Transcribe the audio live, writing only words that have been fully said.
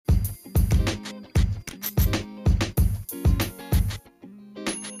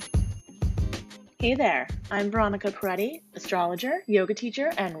Hey there, I'm Veronica Peretti, astrologer, yoga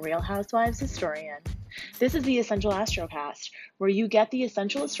teacher, and Real Housewives historian. This is the Essential Astrocast, where you get the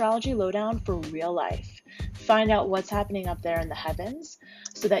essential astrology lowdown for real life. Find out what's happening up there in the heavens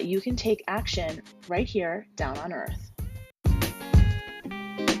so that you can take action right here down on Earth.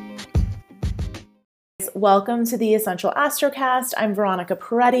 Welcome to the Essential Astrocast. I'm Veronica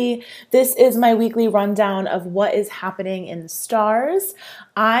Peretti. This is my weekly rundown of what is happening in the stars.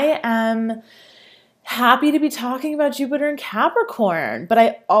 I am happy to be talking about Jupiter and Capricorn, but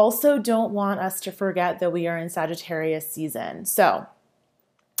I also don't want us to forget that we are in Sagittarius season. So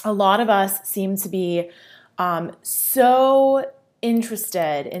a lot of us seem to be so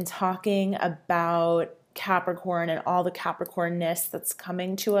interested in talking about Capricorn and all the Capricorn-ness that's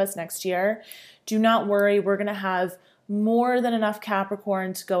coming to us next year. Do not worry, we're going to have more than enough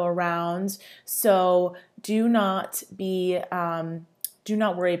Capricorn to go around. So do not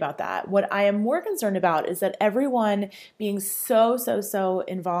worry about that. What I am more concerned about is that everyone being so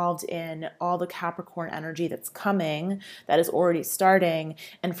involved in all the Capricorn energy that's coming, that is already starting,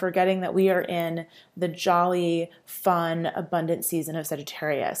 and forgetting that we are in the jolly, fun, abundant season of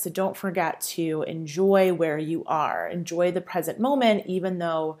Sagittarius. So don't forget to enjoy where you are. Enjoy the present moment, even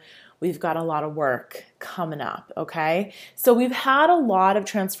though we've got a lot of work coming up, okay? So we've had a lot of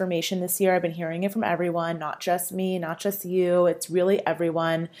transformation this year. I've been hearing it from everyone, not just me, not just you. It's really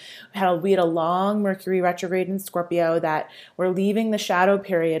everyone. We had a long Mercury retrograde in Scorpio that we're leaving the shadow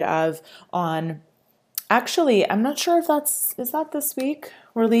period of on, actually, I'm not sure if is that this week?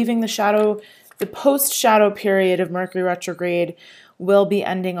 We're leaving the post-shadow period of Mercury retrograde will be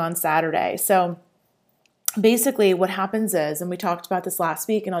ending on Saturday. So basically what happens is, and we talked about this last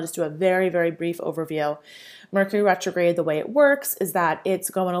week, and I'll just do a very brief overview. Mercury retrograde, the way it works is that it's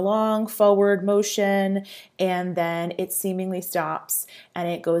going along, forward motion, and then it seemingly stops and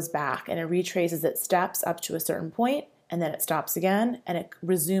it goes back and it retraces its steps up to a certain point, and then it stops again and it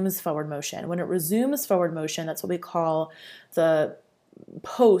resumes forward motion. When it resumes forward motion, that's what we call the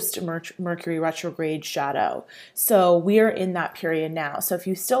post-Mercury retrograde shadow. So we're in that period now. So if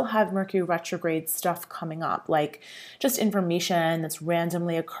you still have Mercury retrograde stuff coming up, like just information that's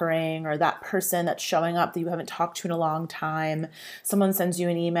randomly occurring, or that person that's showing up that you haven't talked to in a long time, someone sends you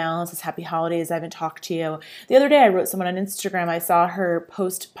an email and says, "Happy holidays, I haven't talked to you." The other day I wrote someone on Instagram, I saw her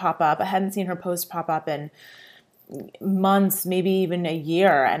post pop up. I hadn't seen her post pop up in months, maybe even a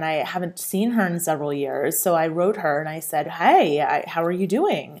year, and I haven't seen her in several years. So I wrote her and I said, "Hey, how are you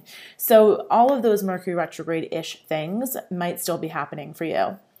doing?" So all of those Mercury retrograde-ish things might still be happening for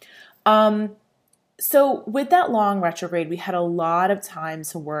you. So with that long retrograde, we had a lot of time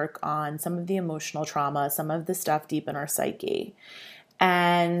to work on some of the emotional trauma, some of the stuff deep in our psyche.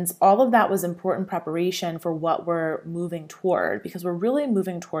 And all of that was important preparation for what we're moving toward, because we're really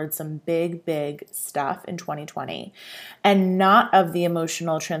moving towards some big stuff in 2020, and not of the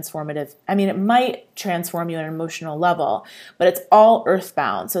emotional transformative. I mean, it might transform you on an emotional level, but it's all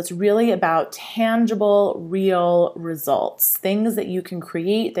earthbound. So it's really about tangible, real results, things that you can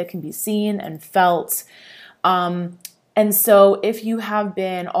create that can be seen and felt. And so if you have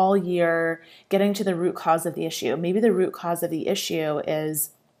been all year getting to the root cause of the issue, maybe the root cause of the issue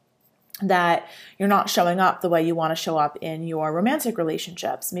is that you're not showing up the way you want to show up in your romantic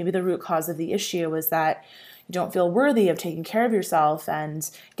relationships. Maybe the root cause of the issue is that you don't feel worthy of taking care of yourself and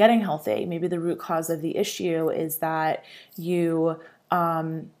getting healthy. Maybe the root cause of the issue is that you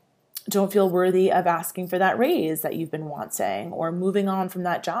don't feel worthy of asking for that raise that you've been wanting, or moving on from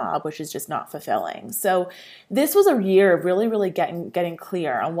that job, which is just not fulfilling. So this was a year of really getting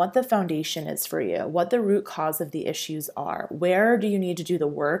clear on what the foundation is for you, what the root cause of the issues are. Where do you need to do the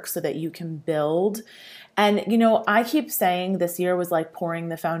work so that you can build? And, I keep saying this year was like pouring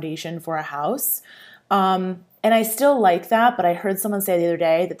the foundation for a house. And I still like that, but I heard someone say the other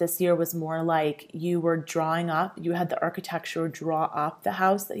day that this year was more like you were drawing up, you had the architecture draw up the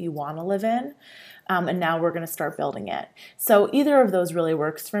house that you want to live in, and now we're going to start building it. So either of those really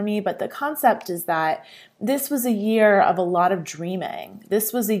works for me, but the concept is that this was a year of a lot of dreaming.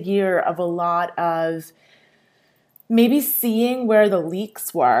 This was a year of a lot of maybe seeing where the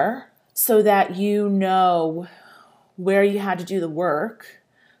leaks were so that you know where you had to do the work,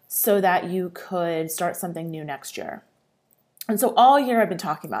 so that you could start something new next year. And so all year I've been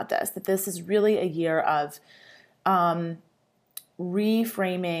talking about this, that this is really a year of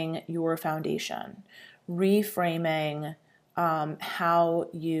reframing your foundation, reframing how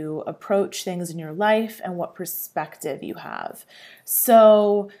you approach things in your life and what perspective you have.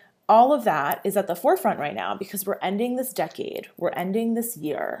 So all of that is at the forefront right now because we're ending this decade, we're ending this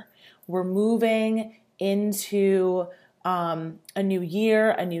year, we're moving into a new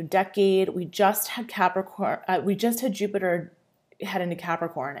year, a new decade. We just had Capricorn. We just had Jupiter head into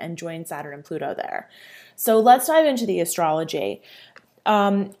Capricorn and join Saturn and Pluto there. So let's dive into the astrology.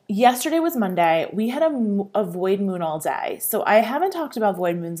 Yesterday was Monday. We had a void moon all day. So I haven't talked about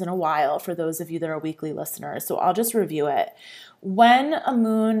void moons in a while for those of you that are weekly listeners. So I'll just review it. When a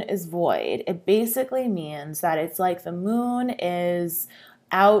moon is void, it basically means that it's like the moon is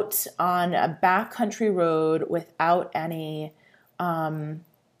out on a backcountry road without any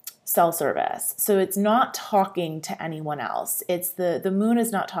cell service. So it's not talking to anyone else. It's the moon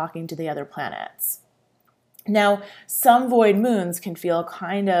is not talking to the other planets. Now, some void moons can feel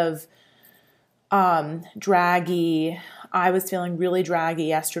kind of draggy. I was feeling really draggy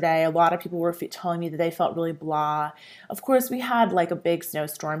yesterday. A lot of people were telling me that they felt really blah. Of course, we had like a big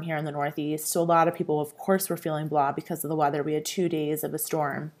snowstorm here in the Northeast. So a lot of people, of course, were feeling blah because of the weather. We had 2 days of a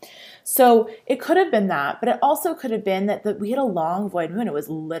storm. So it could have been that, but it also could have been that we had a long void moon. It was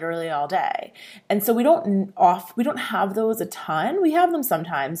literally all day. And so we don't have those a ton. We have them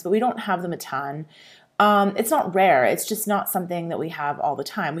sometimes, but we don't have them a ton. It's not rare. It's just not something that we have all the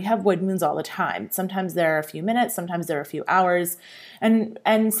time. We have void moons all the time. Sometimes they're a few minutes, sometimes they're a few hours, and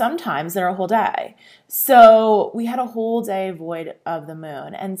sometimes they're a whole day. So we had a whole day void of the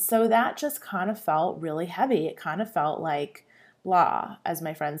moon. And so that just kind of felt really heavy. It kind of felt like blah, as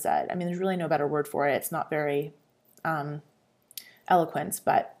my friend said. I mean, there's really no better word for it. It's not very eloquent,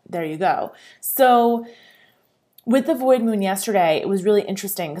 but there you go. So with the void moon yesterday, it was really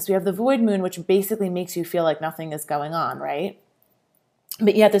interesting because we have the void moon, which basically makes you feel like nothing is going on, right?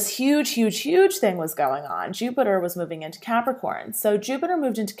 But yet this huge, huge, huge thing was going on. Jupiter was moving into Capricorn. So Jupiter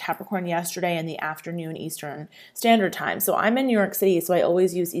moved into Capricorn yesterday in the afternoon Eastern Standard Time. So I'm in New York City, so I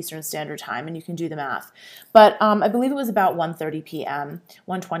always use Eastern Standard Time, and you can do the math. But I believe it was about 1:30 p.m.,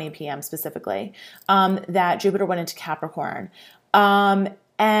 1:20 p.m. specifically, that Jupiter went into Capricorn.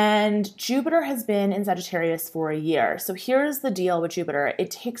 And Jupiter has been in Sagittarius for a year. So here's the deal with Jupiter. It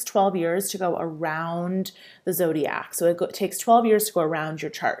takes 12 years to go around the zodiac. So it takes 12 years to go around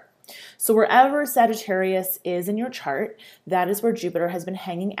your chart. So wherever Sagittarius is in your chart, that is where Jupiter has been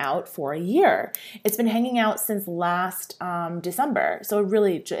hanging out for a year. It's been hanging out since last December. So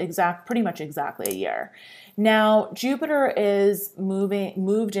really pretty much exactly a year. Now, Jupiter is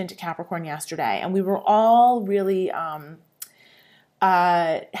moved into Capricorn yesterday, and we were all really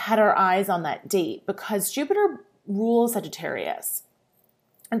had our eyes on that date because Jupiter rules Sagittarius.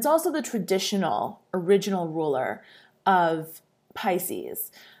 It's also the traditional, original ruler of Pisces.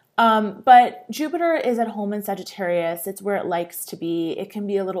 But Jupiter is at home in Sagittarius. It's where it likes to be. It can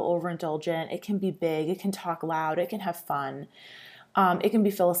be a little overindulgent. It can be big. It can talk loud. It can have fun. It can be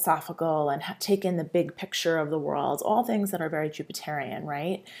philosophical and take in the big picture of the world, all things that are very Jupiterian,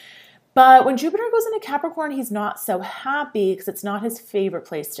 right? But when Jupiter goes into Capricorn, he's not so happy because it's not his favorite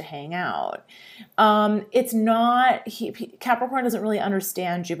place to hang out. Capricorn doesn't really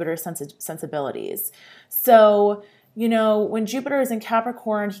understand Jupiter's sensibilities. So, when Jupiter is in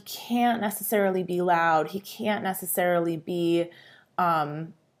Capricorn, he can't necessarily be loud. He can't necessarily be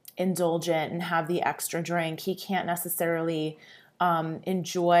indulgent and have the extra drink. He can't necessarily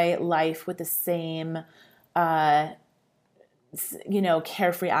enjoy life with the same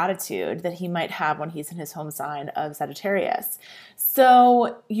carefree attitude that he might have when he's in his home sign of Sagittarius.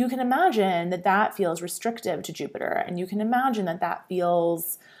 So you can imagine that feels restrictive to Jupiter, and you can imagine that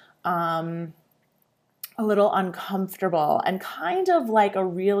feels a little uncomfortable and kind of like a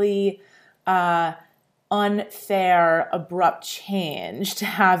really unfair, abrupt change to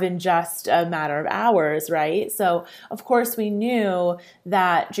have in just a matter of hours, right? So, of course, we knew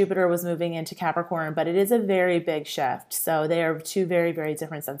that Jupiter was moving into Capricorn, but it is a very big shift. So they are two very, very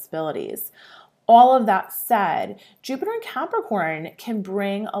different sensibilities. All of that said, Jupiter in Capricorn can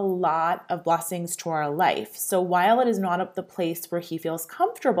bring a lot of blessings to our life. So while it is not the place where he feels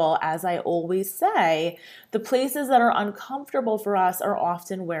comfortable, as I always say, the places that are uncomfortable for us are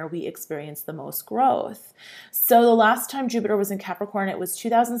often where we experience the most growth. So the last time Jupiter was in Capricorn, it was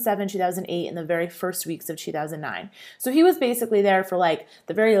 2007, 2008, and the very first weeks of 2009. So he was basically there for like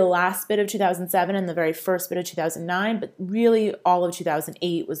the very last bit of 2007 and the very first bit of 2009, but really all of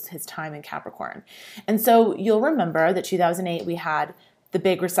 2008 was his time in Capricorn. And so you'll remember that 2008, we had the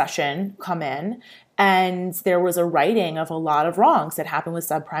big recession come in, and there was a righting of a lot of wrongs that happened with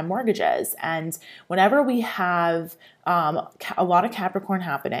subprime mortgages. And whenever we have a lot of Capricorn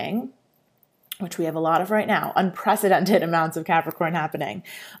happening, which we have a lot of right now, unprecedented amounts of Capricorn happening,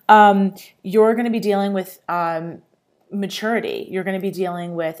 you're going to be dealing with maturity. You're going to be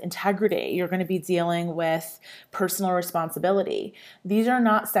dealing with integrity. You're going to be dealing with personal responsibility. These are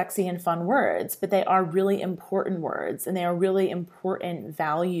not sexy and fun words, but they are really important words, and they are really important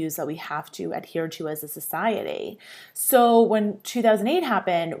values that we have to adhere to as a society. So when 2008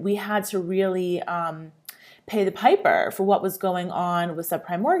 happened, we had to really pay the piper for what was going on with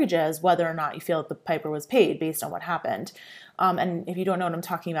subprime mortgages, whether or not you feel that the piper was paid based on what happened. And if you don't know what I'm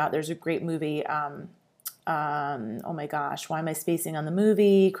talking about, there's a great movie, oh my gosh, why am I spacing on the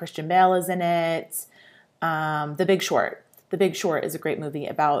movie? Christian Bale is in it. The Big Short. The Big Short is a great movie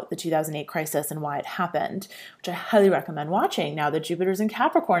about the 2008 crisis and why it happened, which I highly recommend watching now that Jupiter's in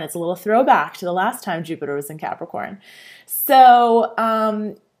Capricorn. It's a little throwback to the last time Jupiter was in Capricorn. So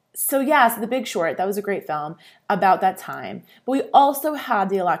The Big Short, that was a great film about that time. But we also had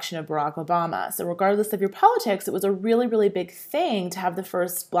the election of Barack Obama. So regardless of your politics, it was a really, really big thing to have the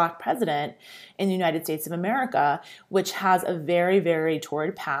first Black president in the United States of America, which has a very, very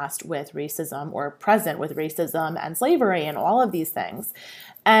torrid past with racism, or present with racism and slavery and all of these things.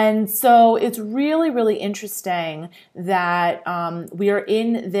 And so it's really, really interesting that we are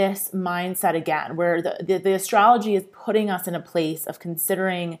in this mindset again, where the astrology is putting us in a place of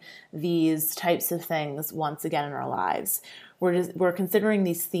considering these types of things once again in our lives. We're considering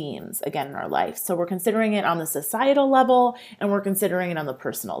these themes again in our life. So we're considering it on the societal level, and we're considering it on the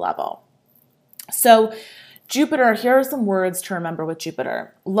personal level. So Jupiter, here are some words to remember with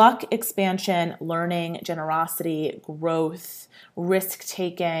Jupiter: luck, expansion, learning, generosity, growth,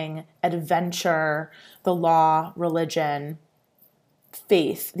 risk-taking, adventure, the law, religion,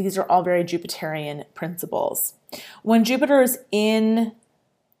 faith. These are all very Jupiterian principles. When Jupiter is in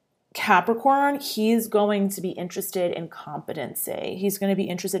Capricorn, he's going to be interested in competency. He's going to be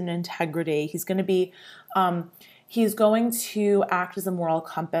interested in integrity. He's going to act as a moral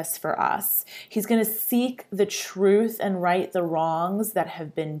compass for us. He's going to seek the truth and right the wrongs that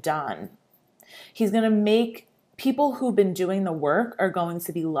have been done. He's going to make people who've been doing the work are going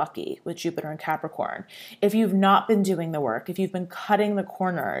to be lucky with Jupiter and Capricorn. If you've not been doing the work, if you've been cutting the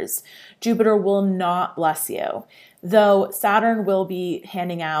corners, Jupiter will not bless you, though Saturn will be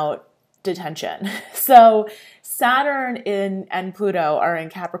handing out detention. So Saturn and Pluto are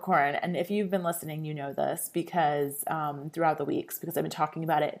in Capricorn. And if you've been listening, you know this because throughout the weeks, because I've been talking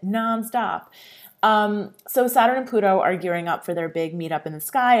about it nonstop. So Saturn and Pluto are gearing up for their big meetup in the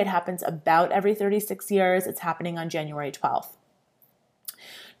sky. It happens about every 36 years. It's happening on January 12th.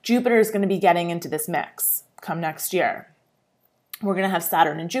 Jupiter is going to be getting into this mix come next year. We're going to have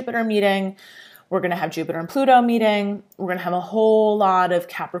Saturn and Jupiter meeting. We're going to have Jupiter and Pluto meeting. We're going to have a whole lot of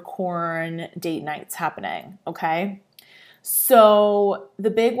Capricorn date nights happening, okay? So the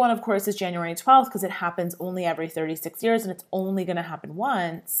big one, of course, is January 12th because it happens only every 36 years and it's only going to happen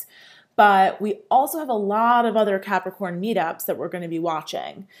once. But we also have a lot of other Capricorn meetups that we're going to be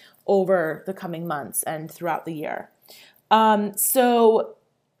watching over the coming months and throughout the year. So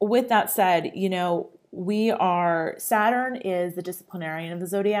with that said, Saturn is the disciplinarian of the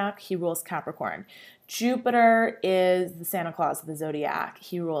zodiac. He rules Capricorn. Jupiter is the Santa Claus of the zodiac.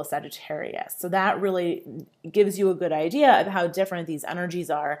 He rules Sagittarius. So that really gives you a good idea of how different these energies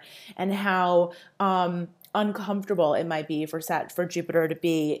are and how uncomfortable it might be for Jupiter to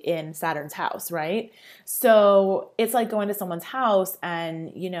be in Saturn's house, right? So it's like going to someone's house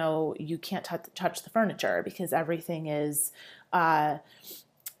and, you can't touch the furniture because everything is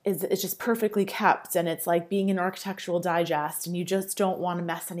it's just perfectly kept, and it's like being an Architectural Digest and you just don't want to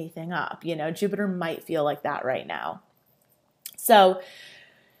mess anything up. Jupiter might feel like that right now. So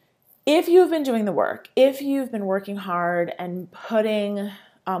if you've been doing the work, if you've been working hard and putting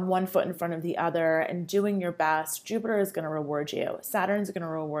one foot in front of the other and doing your best, Jupiter is going to reward you. Saturn's going to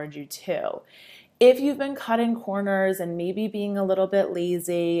reward you too. If you've been cutting corners and maybe being a little bit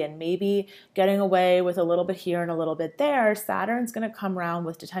lazy and maybe getting away with a little bit here and a little bit there, Saturn's going to come around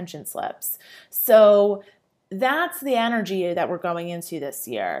with detention slips. So that's the energy that we're going into this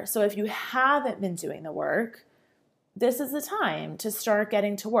year. So if you haven't been doing the work, this is the time to start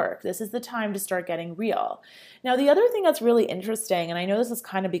getting to work. This is the time to start getting real. Now, the other thing that's really interesting, and I know this is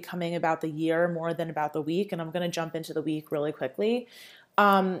kind of becoming about the year more than about the week, and I'm going to jump into the week really quickly.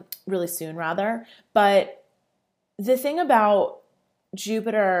 Really soon rather. But the thing about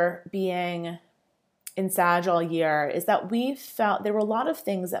Jupiter being in Sag all year is that we felt there were a lot of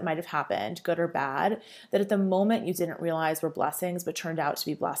things that might have happened, good or bad, that at the moment you didn't realize were blessings, but turned out to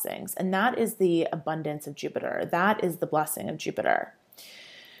be blessings. And that is the abundance of Jupiter. That is the blessing of Jupiter.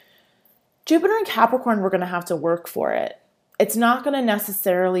 Jupiter in Capricorn, we're going to have to work for it. It's not going to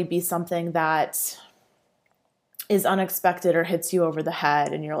necessarily be something that is unexpected or hits you over the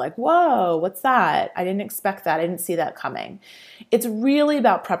head and you're like, whoa, what's that? I didn't expect that. I didn't see that coming. It's really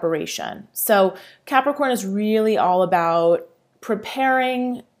about preparation. So Capricorn is really all about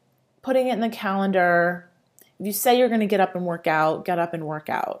preparing, putting it in the calendar. If you say you're going to get up and work out, get up and work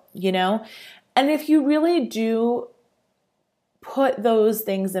out, you know? And if you really do put those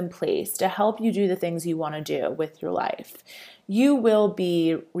things in place to help you do the things you want to do with your life, you will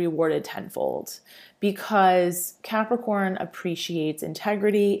be rewarded tenfold, because Capricorn appreciates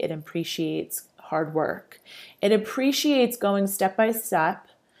integrity. It appreciates hard work. It appreciates going step by step,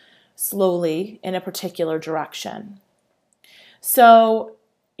 slowly in a particular direction. So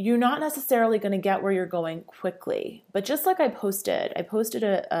you're not necessarily going to get where you're going quickly. But just like I posted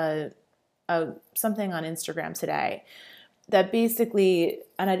a something on Instagram today that basically,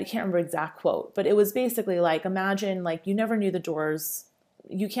 and I can't remember exact quote, but it was basically like, imagine like you never knew the doors.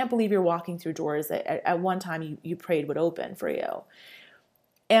 You can't believe you're walking through doors that at one time you prayed would open for you.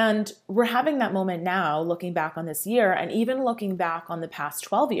 And we're having that moment now, looking back on this year and even looking back on the past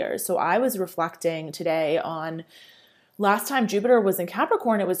 12 years. So I was reflecting today on last time Jupiter was in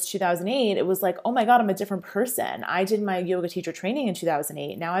Capricorn, it was 2008. It was like, oh my God, I'm a different person. I did my yoga teacher training in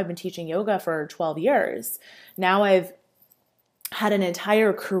 2008. Now I've been teaching yoga for 12 years. Now I've had an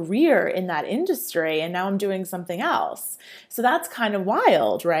entire career in that industry, and now I'm doing something else. So that's kind of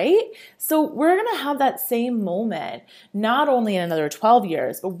wild, right? So we're going to have that same moment, not only in another 12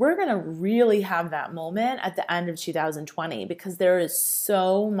 years, but we're going to really have that moment at the end of 2020, because there is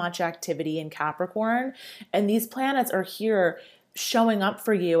so much activity in Capricorn, and these planets are here showing up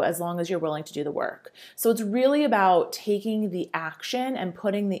for you as long as you're willing to do the work. So it's really about taking the action and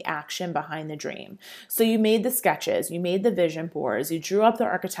putting the action behind the dream. So you made the sketches, you made the vision boards, you drew up the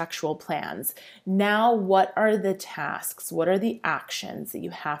architectural plans. Now, what are the tasks? What are the actions that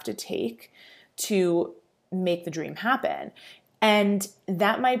you have to take to make the dream happen? And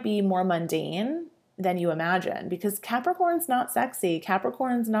that might be more mundane than you imagine, because Capricorn's not sexy.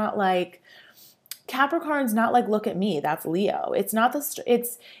 Capricorn's not like, look at me, that's Leo. It's not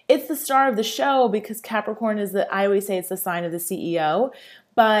it's the star of the show, because Capricorn is I always say it's the sign of the CEO.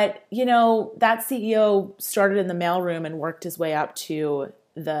 But, you know, that CEO started in the mailroom and worked his way up to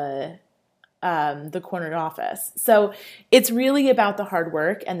the corner office. So it's really about the hard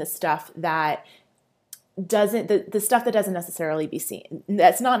work and the stuff that the stuff that doesn't necessarily be seen.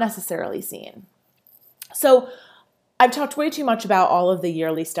 That's not necessarily seen. So I've talked way too much about all of the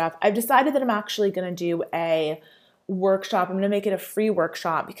yearly stuff. I've decided that I'm actually going to do a workshop. I'm going to make it a free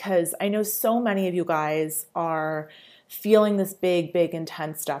workshop, because I know so many of you guys are feeling this big,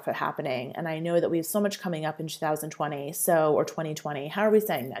 intense stuff happening. And I know that we have so much coming up in 2020, or 2020. How are we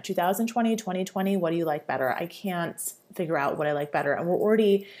saying that? 2020, 2020, what do you like better? I can't figure out what I like better. And we're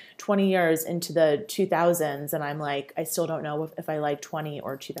already 20 years into the 2000s, and I'm like, I still don't know if I like 20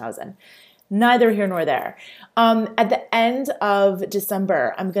 or 2000. Neither here nor there. At the end of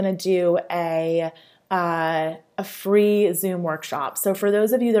December, I'm going to do a free Zoom workshop. So for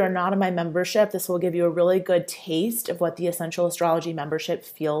those of you that are not in my membership, this will give you a really good taste of what the Essential Astrology membership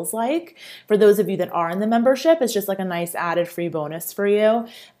feels like. For those of you that are in the membership, it's just like a nice added free bonus for you.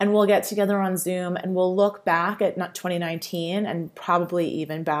 And we'll get together on Zoom and we'll look back at 2019 and probably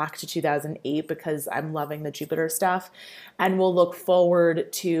even back to 2008, because I'm loving the Jupiter stuff. And we'll look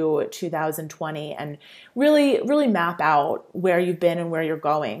forward to 2020 and really map out where you've been and where you're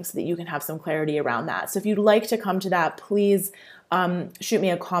going, so that you can have some clarity around that. So if you'd like to come to that, please shoot me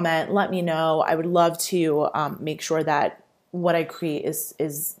a comment. Let me know. I would love to make sure that what I create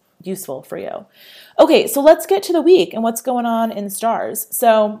is useful for you. Okay, so let's get to the week and what's going on in the stars.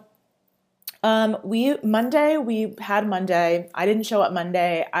 So we had Monday. I didn't show up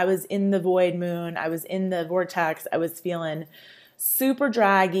Monday. I was in the void moon. I was in the vortex. I was feeling super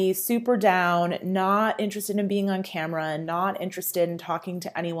draggy, super down, not interested in being on camera, not interested in talking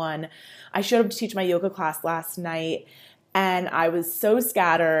to anyone. I showed up to teach my yoga class last night, and I was so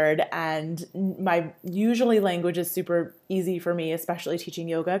scattered, and my usually language is super easy for me, especially teaching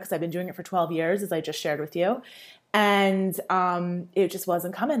yoga, because I've been doing it for 12 years, as I just shared with you. And it just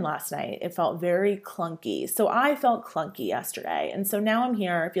wasn't coming last night. It felt very clunky. So I felt clunky yesterday. And so now I'm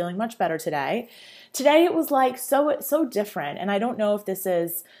here feeling much better today. Today it was like so different. And I don't know if this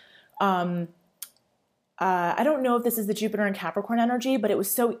is the Jupiter and Capricorn energy, but it was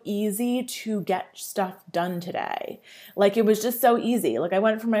so easy to get stuff done today. Like, it was just so easy. Like, I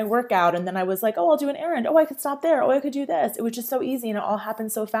went for my workout and then I was like, oh, I'll do an errand. Oh, I could stop there. Oh, I could do this. It was just so easy, and it all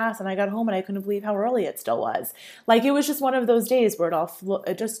happened so fast. And I got home and I couldn't believe how early it still was. Like, it was just one of those days where I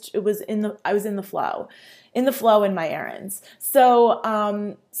was in the flow. in the flow in my errands.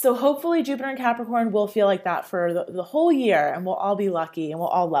 So, so hopefully Jupiter and Capricorn will feel like that for the whole year, and we'll all be lucky and we'll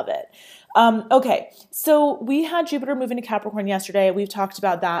all love it. Okay, so we had Jupiter move into Capricorn yesterday. We've talked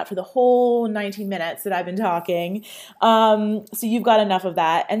about that for the whole 19 minutes that I've been talking. So you've got enough of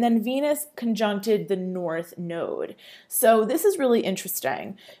that. And then Venus conjuncted the North Node. So this is really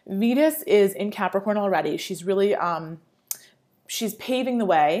interesting. Venus is in Capricorn already. She's really, she's paving the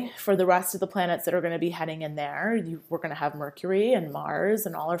way for the rest of the planets that are going to be heading in there. We're going to have Mercury and Mars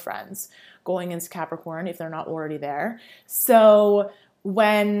and all our friends going into Capricorn if they're not already there. So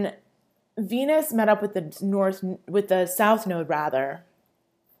when Venus met up with the South Node rather,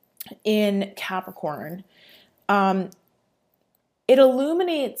 in Capricorn, it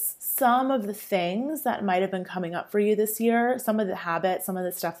illuminates some of the things that might have been coming up for you this year, some of the habits, some of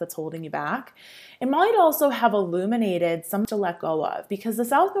the stuff that's holding you back. It might also have illuminated some to let go of, because the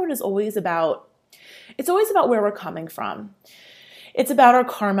South Node is always about, it's always about where we're coming from. It's about our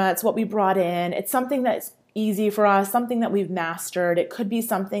karma. It's what we brought in. It's something that's easy for us, something that we've mastered. It could be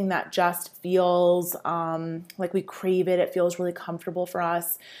something that just feels like we crave it. It feels really comfortable for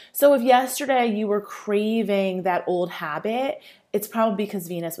us. So if yesterday you were craving that old habit, it's probably because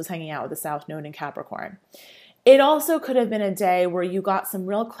Venus was hanging out with the South Node in Capricorn. It also could have been a day where you got some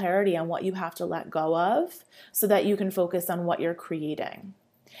real clarity on what you have to let go of so that you can focus on what you're creating.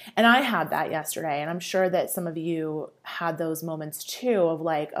 And I had that yesterday, and I'm sure that some of you had those moments too of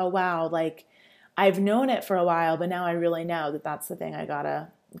like, oh wow, like I've known it for a while, but now I really know that that's the thing I gotta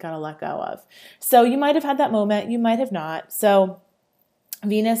let go of. So you might have had that moment, you might have not. So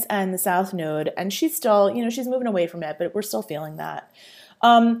Venus and the South Node, and she's still, she's moving away from it, but we're still feeling that.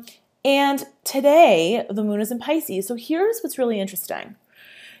 And today the moon is in Pisces. So here's what's really interesting.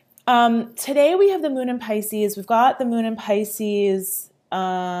 Today we have the moon in Pisces. We've got the moon in Pisces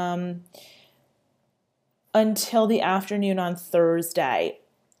until the afternoon on Thursday.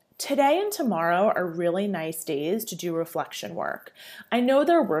 Today and tomorrow are really nice days to do reflection work. I know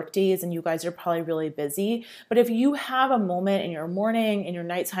they're work days and you guys are probably really busy, but if you have a moment in your morning, in your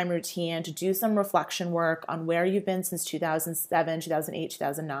nighttime routine to do some reflection work on where you've been since 2007, 2008,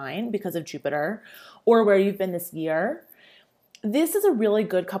 2009 because of Jupiter, or where you've been this year, this is a really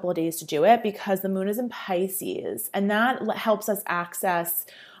good couple of days to do it because the moon is in Pisces, and that helps us access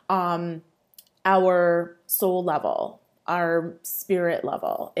our soul level, our spirit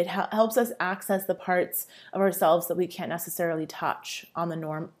level. It helps us access the parts of ourselves that we can't necessarily touch on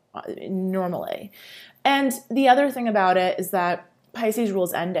the normally. And the other thing about it is that Pisces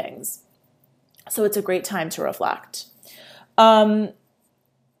rules endings. So it's a great time to reflect.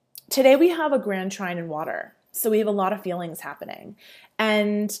 Today we have a grand trine in water. So we have a lot of feelings happening.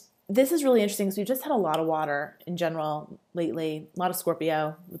 And this is really interesting because we've just had a lot of water in general lately, a lot of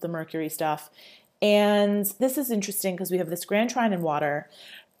Scorpio with the Mercury stuff. And this is interesting because we have this grand trine in water.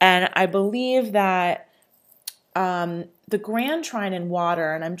 And I believe that the grand trine in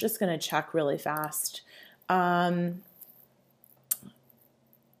water, and I'm just going to check really fast. Never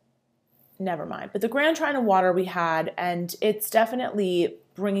mind. But the grand trine in water we had, and it's definitely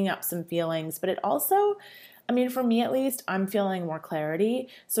bringing up some feelings, but it also, I mean, for me at least, I'm feeling more clarity.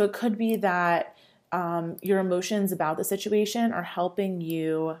 So it could be that your emotions about the situation are helping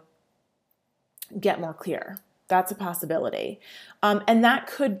you get more clear. That's a possibility. And that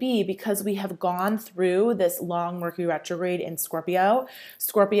could be because we have gone through this long Mercury retrograde in Scorpio.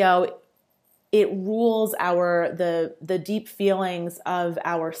 Scorpio, it rules the deep feelings of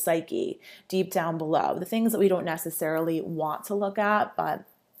our psyche deep down below, the things that we don't necessarily want to look at, but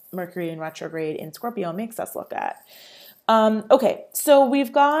Mercury in retrograde in Scorpio makes us look at. Okay, so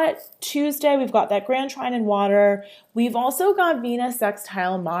we've got Tuesday, we've got that grand trine in water. We've also got Venus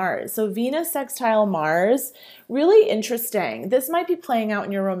sextile Mars. So Venus sextile Mars, really interesting. This might be playing out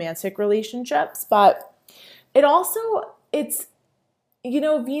in your romantic relationships, but it's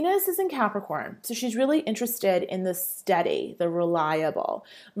Venus is in Capricorn, so she's really interested in the steady, the reliable.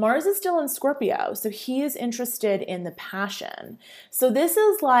 Mars is still in Scorpio, so he is interested in the passion. So this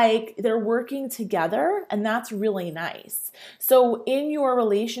is like they're working together, and that's really nice. So in your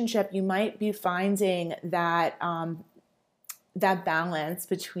relationship, you might be finding that that balance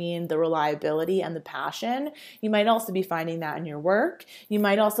between the reliability and the passion. You might also be finding that in your work. You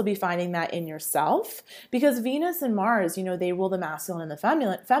might also be finding that in yourself, because Venus and Mars, they rule the masculine and the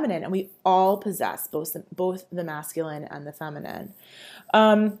feminine, and we all possess both the masculine and the feminine.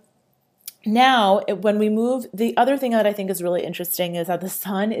 Now, when we move, the other thing that I think is really interesting is that the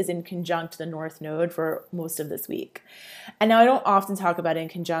sun is in conjunct the North Node for most of this week. And now I don't often talk about in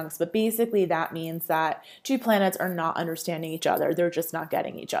conjuncts, but basically that means that two planets are not understanding each other. They're just not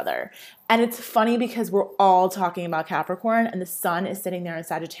getting each other. And it's funny because we're all talking about Capricorn and the sun is sitting there in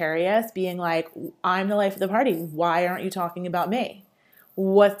Sagittarius being like, I'm the life of the party. Why aren't you talking about me?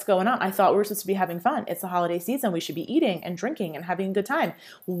 What's going on? I thought we were supposed to be having fun. It's the holiday season. We should be eating and drinking and having a good time.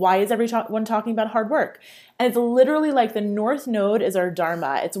 Why is everyone talking about hard work? And it's literally like the North Node is our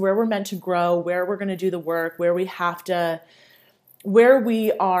Dharma. It's where we're meant to grow, where we're going to do the work, where we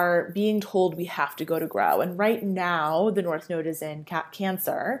are being told we have to go to grow. And right now, the North Node is in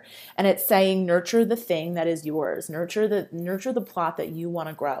Cancer, and it's saying nurture the thing that is yours. Nurture the plot that you want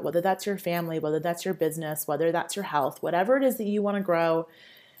to grow, whether that's your family, whether that's your business, whether that's your health, whatever it is that you want to grow,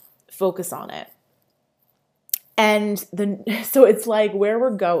 focus on it. And so it's like where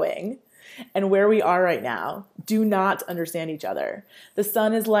we're going and where we are right now do not understand each other. The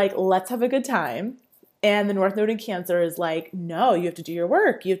sun is like, let's have a good time. And the North Node in Cancer is like, no, you have to do your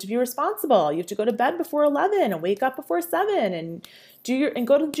work. You have to be responsible. You have to go to bed before 11 and wake up before 7 and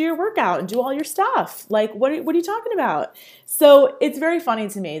go to do your workout and do all your stuff. Like, what are you talking about? So it's very funny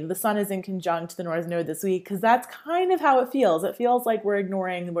to me that the sun is in conjunct the North Node this week because that's kind of how it feels. It feels like we're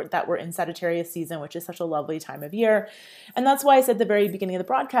ignoring that we're in Sagittarius season, which is such a lovely time of year. And that's why I said at the very beginning of the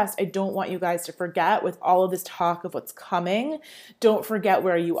broadcast, I don't want you guys to forget with all of this talk of what's coming. Don't forget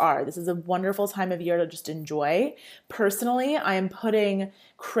where you are. This is a wonderful time of year to just enjoy. Personally, I am putting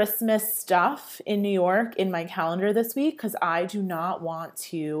Christmas stuff in New York in my calendar this week because I do not want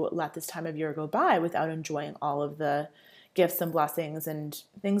to let this time of year go by without enjoying all of the gifts and blessings and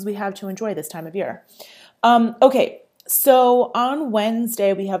things we have to enjoy this time of year. Okay, so on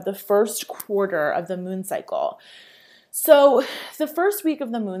Wednesday, we have the first quarter of the moon cycle. So the first week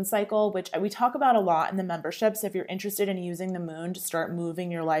of the moon cycle, which we talk about a lot in the memberships, if you're interested in using the moon to start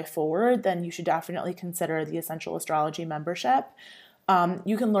moving your life forward, then you should definitely consider the Essential Astrology membership.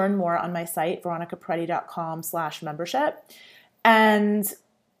 You can learn more on my site, veronicapreti.com/membership. And,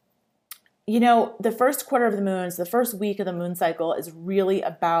 the first quarter of the moon, so the first week of the moon cycle is really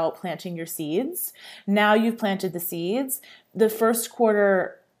about planting your seeds. Now you've planted the seeds. The first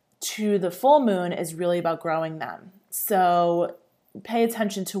quarter to the full moon is really about growing them. So pay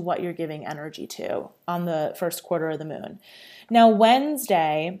attention to what you're giving energy to on the first quarter of the moon. Now,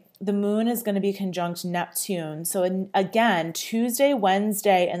 Wednesday, the moon is going to be conjunct Neptune. So again, Tuesday,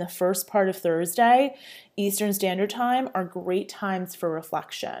 Wednesday, and the first part of Thursday, Eastern Standard Time, are great times for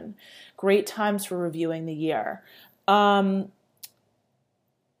reflection, great times for reviewing the year. The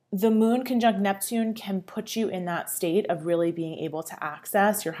moon conjunct Neptune can put you in that state of really being able to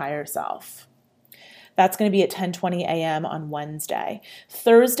access your higher self. That's going to be at 10:20 a.m. on Wednesday.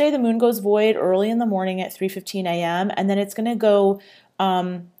 Thursday, the moon goes void early in the morning at 3:15 a.m. and then it's going to go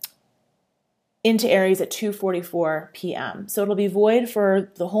into Aries at 2:44 p.m. So it'll be void for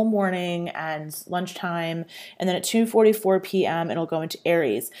the whole morning and lunchtime, and then at 2:44 p.m. it'll go into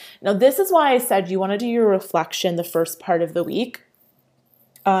Aries. Now, this is why I said you want to do your reflection the first part of the week.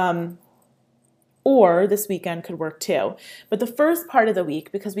 Or this weekend could work too. But the first part of the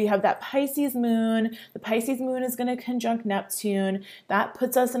week, because we have that Pisces moon, the Pisces moon is going to conjunct Neptune. That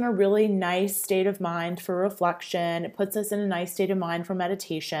puts us in a really nice state of mind for reflection. It puts us in a nice state of mind for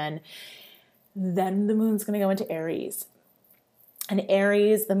meditation. Then the moon's going to go into Aries. And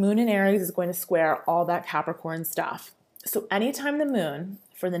Aries, the moon in Aries is going to square all that Capricorn stuff. So anytime the moon,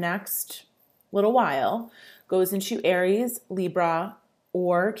 for the next little while, goes into Aries, Libra,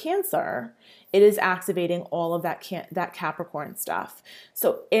 or Cancer, it is activating all of that Capricorn stuff.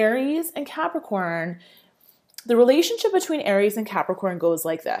 So Aries and Capricorn, the relationship between Aries and Capricorn goes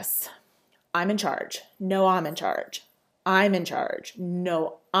like this. I'm in charge. No, I'm in charge. I'm in charge.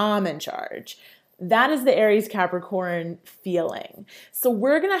 No, I'm in charge. That is the Aries Capricorn feeling. So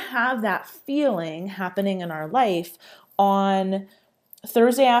we're going to have that feeling happening in our life on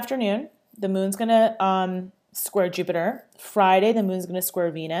Thursday afternoon. The moon's going to square Jupiter. Friday, the moon's going to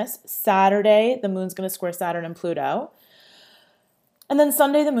square Venus. Saturday, the moon's going to square Saturn and Pluto. And then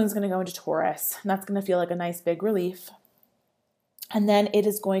Sunday, the moon's going to go into Taurus. And that's going to feel like a nice big relief. And then it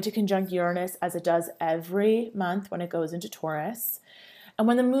is going to conjunct Uranus as it does every month when it goes into Taurus. And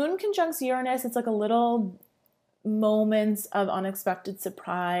when the moon conjuncts Uranus, it's like a little moments of unexpected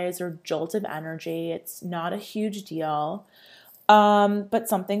surprise or jolt of energy. It's not a huge deal, but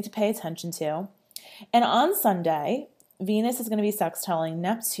something to pay attention to. And on Sunday, Venus is going to be sextiling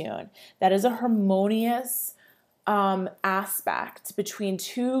Neptune. That is a harmonious aspect between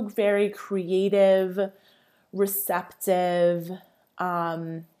two very creative, receptive,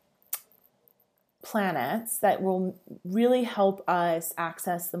 planets that will really help us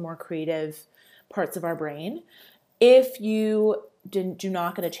access the more creative parts of our brain. If you do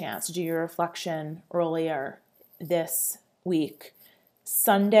not get a chance to do your reflection earlier this week,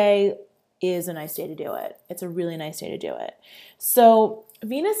 Sunday is a nice day to do it. It's a really nice day to do it. So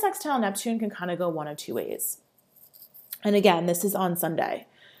Venus sextile Neptune can kind of go one of two ways. And again, this is on Sunday.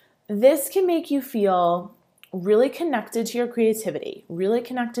 This can make you feel really connected to your creativity, really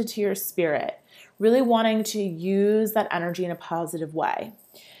connected to your spirit, really wanting to use that energy in a positive way.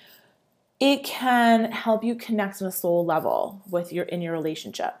 It can help you connect on a soul level in your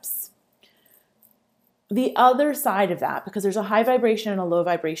relationships. The other side of that, because there's a high vibration and a low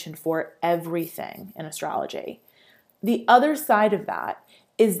vibration for everything in astrology, the other side of that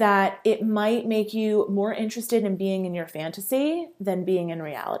is that it might make you more interested in being in your fantasy than being in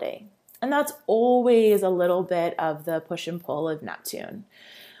reality. And that's always a little bit of the push and pull of Neptune.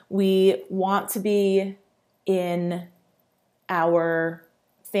 We want to be in our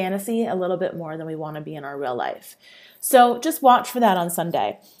fantasy a little bit more than we want to be in our real life. So just watch for that on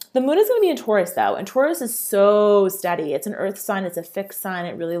Sunday. The moon is going to be in Taurus though, and Taurus is so steady. It's an earth sign. It's a fixed sign.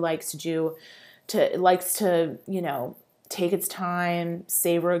 It really likes to take its time,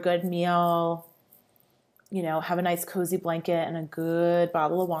 savor a good meal, have a nice cozy blanket and a good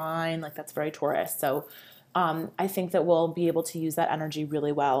bottle of wine. Like that's very Taurus. So I think that we'll be able to use that energy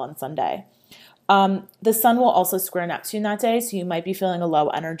really well on Sunday. The sun will also square Neptune that day, so you might be feeling a low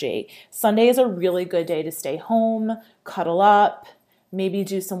energy. Sunday is a really good day to stay home, cuddle up, maybe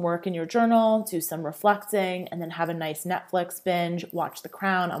do some work in your journal, do some reflecting, and then have a nice Netflix binge, watch The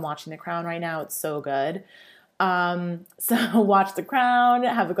Crown. I'm watching The Crown right now. It's so good. So watch The Crown,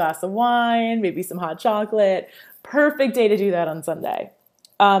 have a glass of wine, maybe some hot chocolate. Perfect day to do that on Sunday.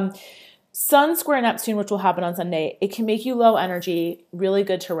 Sun square Neptune, which will happen on Sunday, it can make you low energy, really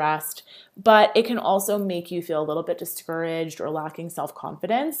good to rest, but it can also make you feel a little bit discouraged or lacking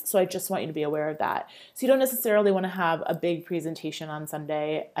self-confidence. So I just want you to be aware of that. So you don't necessarily want to have a big presentation on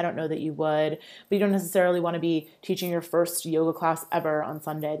Sunday. I don't know that you would, but you don't necessarily want to be teaching your first yoga class ever on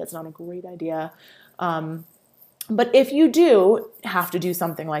Sunday. That's not a great idea. But if you do have to do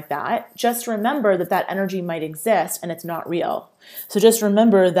something like that, just remember that that energy might exist and it's not real. So just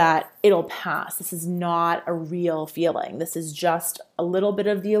remember that it'll pass. This is not a real feeling. This is just a little bit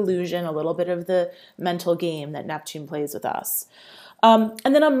of the illusion, a little bit of the mental game that Neptune plays with us. And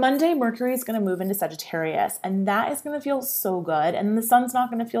then on Monday, Mercury is going to move into Sagittarius, and that is going to feel so good. And the sun's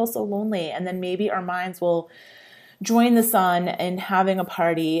not going to feel so lonely. And then maybe our minds will join the sun in having a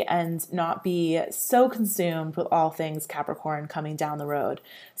party and not be so consumed with all things Capricorn coming down the road.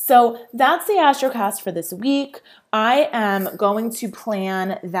 So that's the Astrocast for this week. I am going to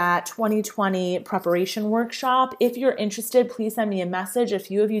plan that 2020 preparation workshop. If you're interested, please send me a message. A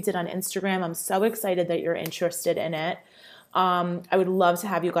few of you did on Instagram. I'm so excited that you're interested in it. I would love to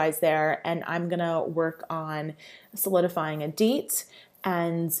have you guys there, and I'm going to work on solidifying a date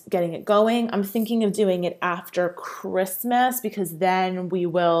and getting it going. I'm thinking of doing it after Christmas because then we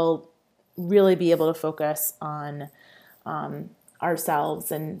will really be able to focus on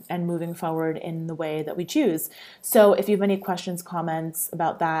ourselves and moving forward in the way that we choose. So if you have any questions, comments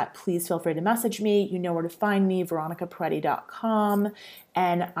about that, please feel free to message me. You know where to find me, veronicaperetti.com,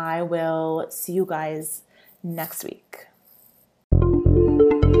 and I will see you guys next week.